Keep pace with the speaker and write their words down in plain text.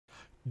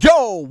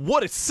Yo,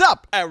 what is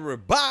up,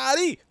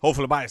 everybody?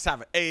 Hopefully everybody's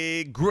having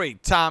a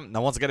great time.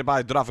 Now, once again,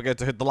 everybody, do not forget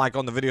to hit the like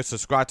on the video,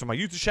 subscribe to my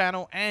YouTube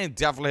channel, and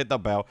definitely hit the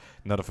bell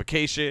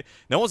notification.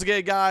 Now, once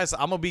again, guys,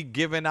 I'm gonna be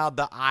giving out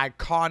the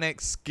iconic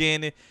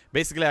skin.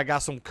 Basically, I got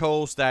some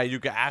codes that you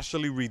can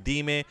actually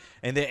redeem it,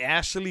 and they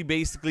actually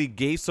basically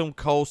gave some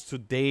codes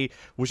today,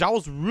 which I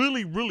was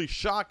really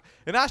shocked,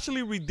 and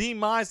actually redeemed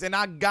mine, and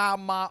I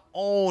got my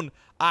own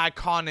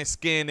iconic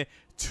skin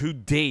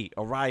today.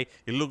 All right,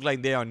 it looked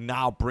like they are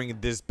now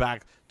bringing this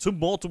back to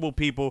multiple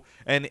people,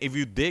 and if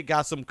you did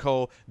got some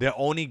code, they're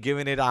only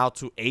giving it out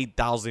to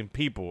 8,000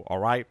 people. All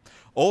right,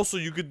 also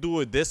you could do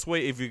it this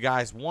way if you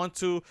guys want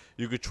to.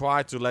 You could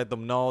try to let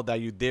them know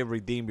that you did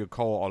redeem your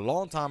code a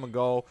long time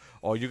ago,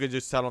 or you could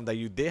just tell them that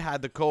you did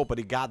have the code but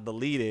it got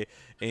deleted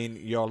in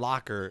your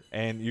locker,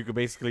 and you could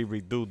basically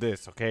redo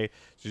this. Okay,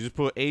 so you just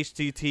put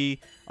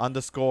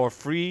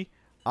HTT_free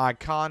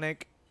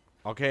iconic.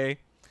 Okay,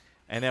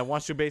 and then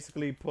once you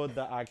basically put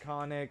the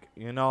iconic,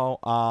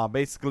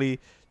 basically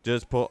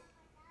just put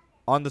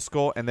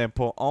underscore and then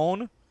put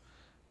own.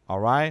 All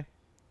right,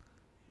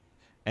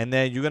 and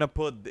then you're gonna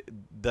put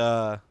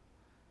the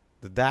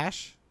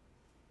dash.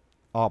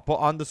 Put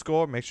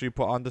underscore. Make sure you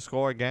put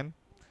underscore again,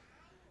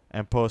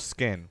 and put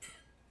skin.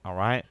 All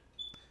right,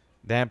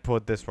 then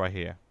put this right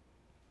here.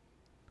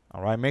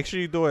 All right, make sure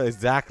you do it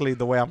exactly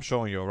the way I'm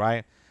showing you. All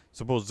right,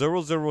 suppose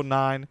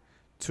 009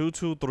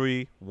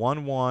 223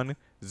 11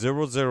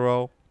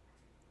 00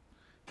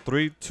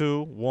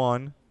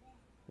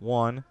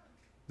 3211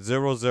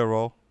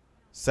 00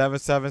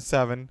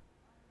 777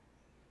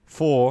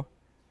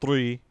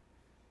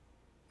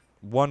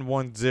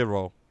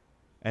 43110,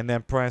 and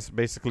then press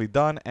basically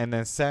done, and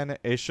then send.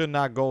 It should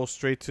not go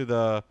straight to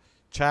the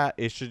chat,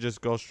 it should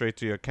just go straight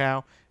to your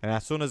account, and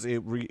as soon as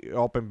it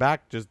reopen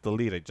back, just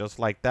delete it just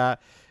like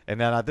that. And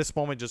then at this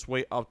moment, just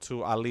wait up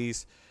to at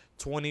least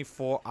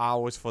 24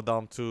 hours for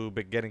them to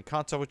get in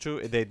contact with you.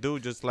 If they do,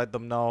 just let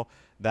them know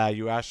that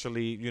you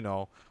actually,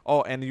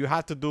 oh, and you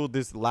have to do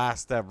this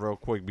last step real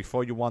quick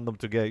before you want them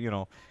to get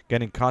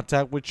in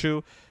contact with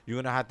you.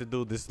 You're gonna have to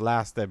do this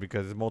last step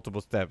because it's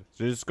multiple steps.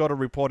 So just go to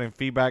report and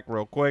feedback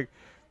real quick.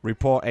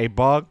 Report a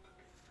bug.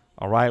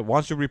 All right,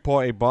 once you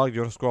report a bug,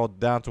 you're gonna scroll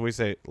down to where it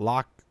say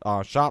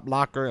shop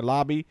locker and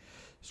lobby.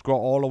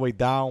 Scroll all the way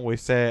down where it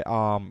say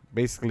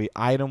basically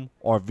item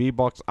or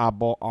V-Bucks I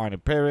bought on a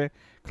period.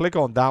 Click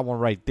on that one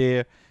right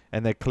there,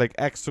 and then click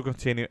X to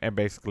continue and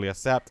basically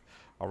accept.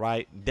 All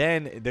right,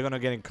 then they're gonna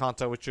get in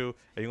contact with you,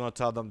 and you're gonna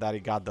tell them that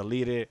it got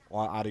deleted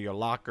or out of your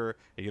locker,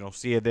 and you don't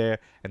see it there,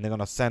 and they're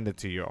gonna send it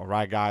to you. All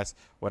right, guys,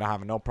 we're not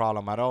having no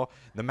problem at all.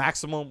 The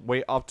maximum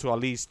wait up to at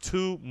least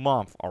 2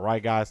 months. All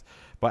right, guys.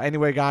 But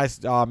anyway,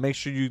 guys, make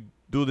sure you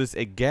do this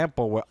again,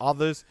 but with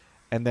others,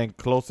 and then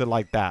close it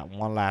like that.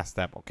 One last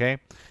step. Okay.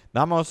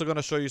 Now I'm also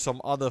gonna show you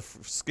some other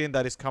skin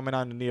that is coming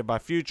out in the nearby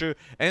future,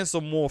 and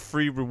some more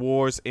free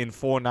rewards in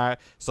Fortnite.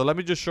 So let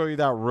me just show you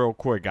that real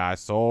quick, guys.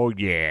 So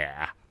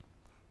yeah.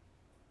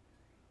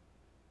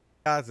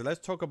 Guys, let's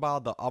talk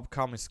about the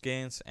upcoming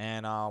skins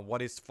and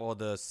what is for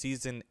the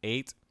season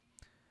 8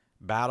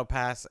 battle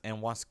pass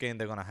and what skin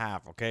they're gonna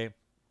have. Okay,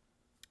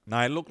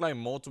 now it looked like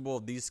multiple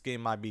of these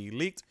skins might be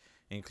leaked,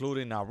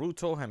 including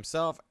Naruto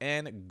himself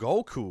and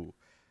Goku.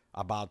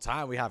 About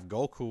time we have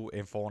Goku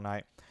in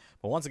Fortnite.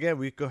 But once again,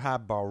 we could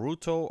have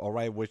Boruto, all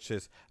right, which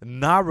is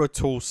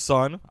Naruto's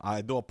son.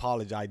 I do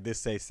apologize, I did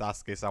say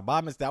Sasuke's son,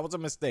 but that was a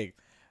mistake.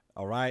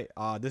 All right,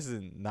 this is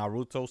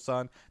Naruto's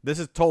son. This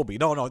is Toby.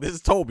 No, this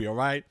is Toby. All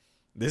right,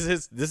 this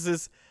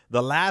is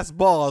the last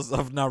boss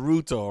of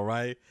Naruto. All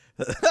right,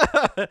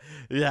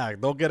 yeah,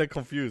 don't get it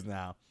confused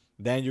now.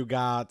 Then you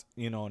got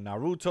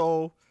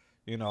Naruto.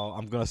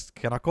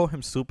 Can I call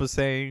him Super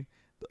Saiyan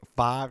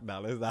 5?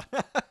 No, let's not.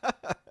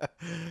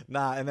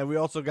 Nah, and then we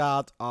also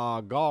got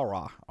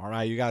Gaara. All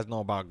right, you guys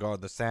know about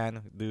Gaara, the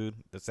sand dude,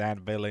 the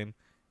sand villain.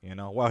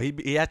 Well,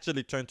 he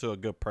actually turned to a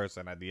good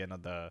person at the end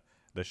of the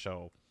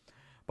show.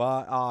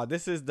 But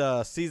this is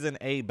the season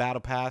 8 battle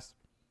pass.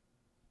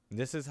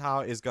 This is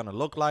how it's gonna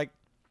look like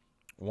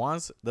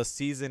once the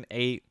season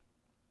 8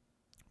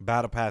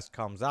 battle pass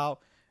comes out,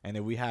 and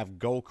then we have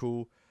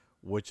Goku,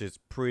 which is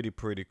pretty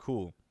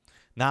cool.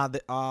 Now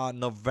the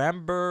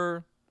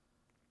November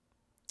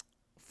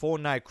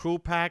Fortnite crew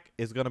pack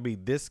is gonna be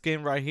this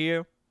skin right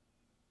here.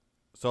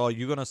 So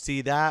you're gonna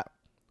see that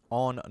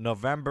on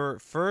November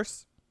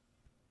 1st.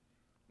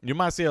 You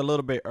might see a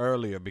little bit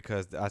earlier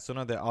because as soon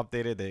as they're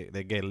updated,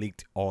 they get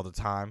leaked all the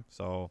time.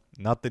 So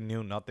nothing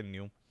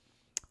new.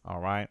 All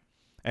right.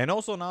 And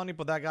also not only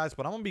for that, guys,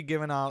 but I'm gonna be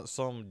giving out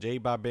some J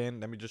Babin.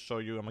 Let me just show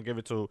you. I'm gonna give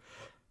it to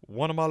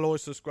one of my loyal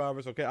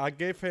subscribers. Okay, I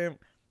gave him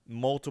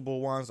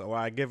multiple ones, or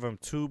I give him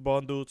 2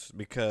 bundles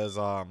because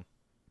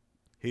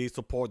he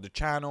supported the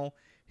channel.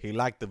 He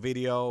liked the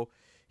video.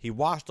 He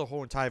watched the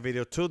whole entire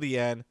video to the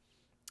end,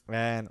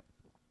 and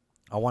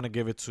I want to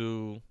give it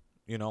to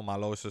my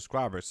loyal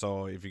subscribers.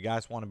 So if you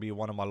guys want to be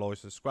one of my loyal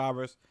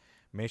subscribers,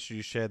 make sure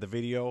you share the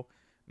video,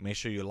 make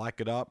sure you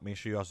like it up, make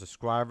sure you're a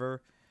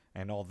subscriber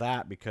and all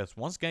that, because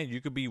once again,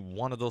 you could be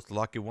one of those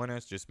lucky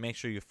winners. Just make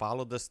sure you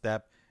follow the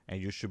step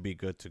and you should be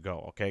good to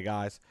go. Okay,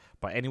 guys.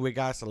 But anyway,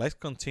 guys, so let's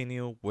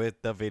continue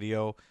with the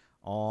video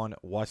on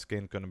what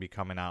skin gonna be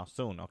coming out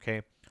soon.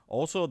 Okay.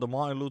 Also, the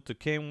Martin Luther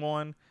King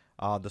one,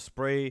 the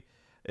spray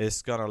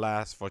is gonna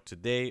last for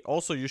today.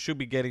 Also, you should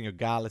be getting your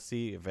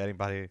Galaxy. If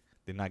anybody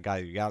did not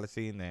get your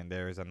Galaxy, then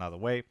there is another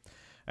way.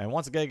 And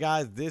once again,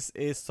 guys, this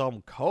is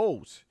some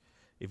codes.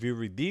 If you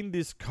redeem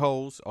these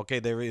codes, okay,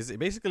 there is, it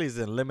basically is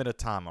a limited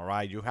time. All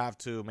right, you have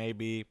to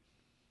maybe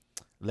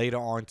later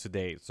on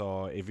today.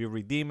 So if you're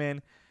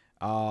redeeming,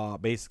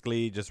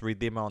 basically just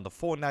redeem it on the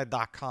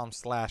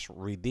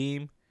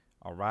Fortnite.com/redeem.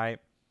 All right,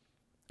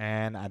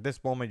 and at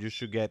this moment you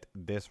should get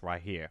this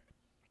right here.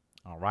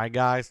 All right,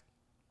 guys.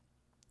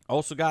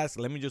 Also, guys,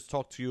 let me just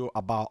talk to you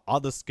about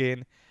other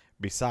skin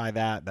beside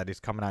that is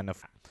coming out in the.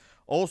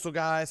 Also,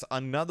 guys,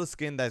 another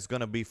skin that's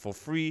gonna be for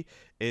free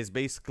is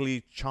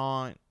basically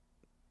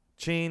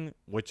Chin,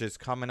 which is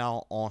coming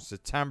out on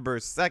September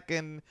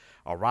 2nd.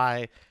 All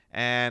right,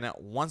 and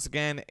once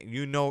again,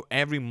 you know,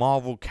 every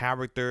Marvel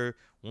character,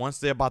 once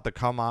they're about to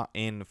come out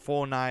in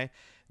Fortnite,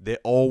 they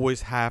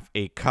always have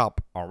a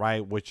cup. All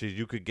right, which is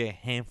you could get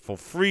him for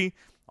free.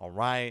 All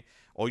right,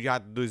 all you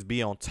have to do is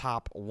be on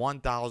top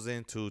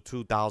 1,000 to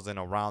 2,000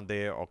 around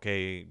there.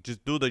 Okay,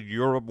 just do the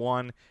Europe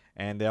one,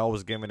 and they're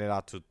always giving it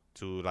out to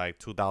like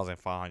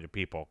 2,500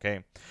 people.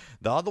 Okay,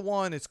 the other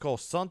one is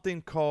called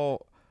something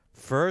called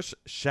First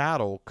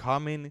Shadow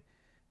coming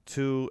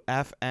to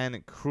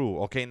FN crew.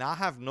 Okay, now I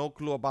have no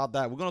clue about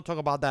that. We're gonna talk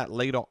about that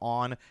later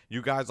on.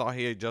 You guys are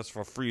here just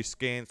for free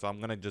skin, so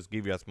I'm gonna just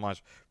give you as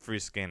much free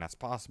skin as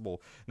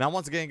possible. Now,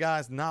 once again,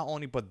 guys, not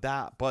only but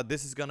that, but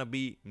this is gonna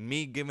be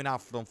me giving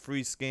out some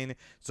free skin.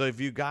 So if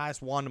you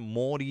guys want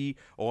Morty,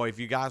 or if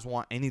you guys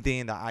want anything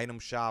in the item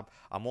shop,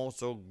 I'm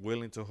also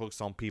willing to hook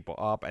some people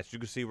up. As you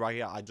can see right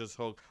here, I just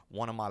hooked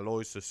one of my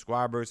loyal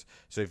subscribers.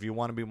 So if you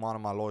want to be one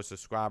of my loyal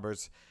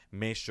subscribers,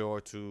 make sure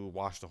to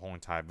watch the whole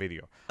entire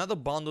video. Another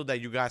bundle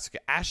that you guys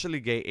can actually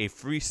get a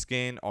free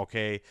skin.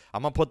 Okay,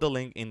 I'm gonna put the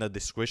link in the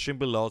description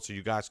below so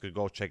you guys could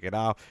go check it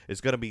out.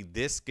 It's gonna be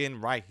this skin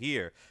right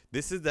here.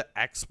 This is the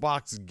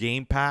Xbox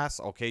Game Pass.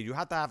 Okay, you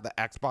have to have the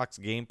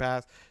Xbox Game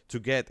Pass to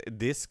get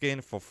this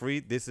skin for free.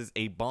 This is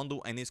a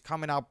bundle and it's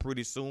coming out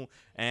pretty soon,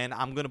 and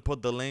I'm gonna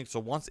put the link, so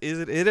once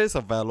it is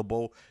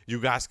available,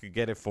 you guys could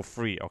get it for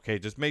free. Okay,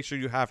 just make sure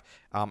you have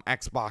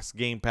Xbox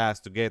Game Pass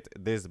to get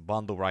this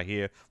bundle right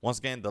here. Once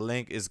again, the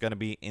link is gonna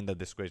be in the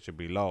description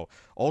below.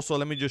 Also,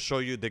 let me just show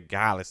you the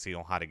Galaxy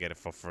on how to get it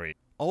for free.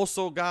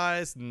 Also,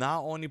 guys,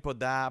 not only for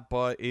that,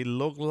 but it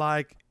looked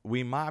like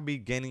we might be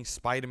getting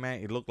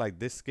Spider-Man. It looked like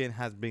this skin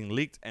has been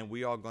leaked and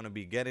we are going to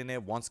be getting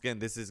it. Once again,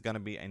 this is going to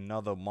be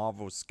another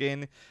Marvel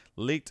skin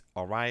leaked.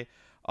 All right,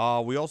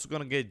 we also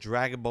going to get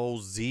Dragon Ball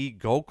Z,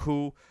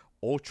 Goku,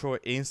 Ultra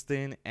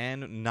Instinct,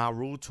 and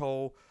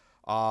Naruto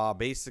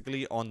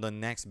basically on the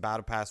next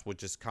battle pass,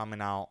 which is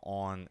coming out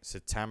on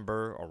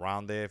September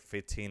around there,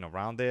 15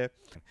 around there.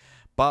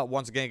 But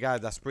once again, guys,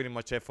 that's pretty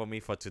much it for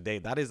me for today.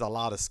 That is a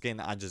lot of skin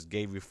I just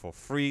gave you for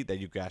free that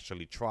you can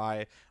actually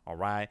try. All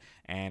right,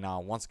 and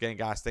once again,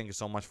 guys, thank you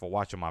so much for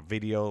watching my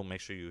video.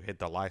 Make sure you hit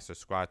the like,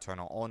 subscribe, turn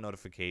on all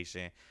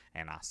notification,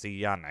 and I'll see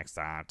y'all next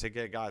time. Take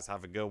care, guys.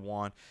 Have a good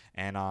one,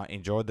 and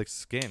enjoy the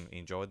skin.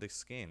 Enjoy the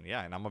skin.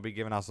 Yeah, and I'm gonna be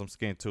giving out some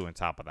skin too on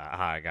top of that. All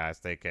right, guys,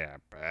 take care.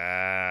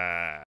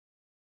 Bye.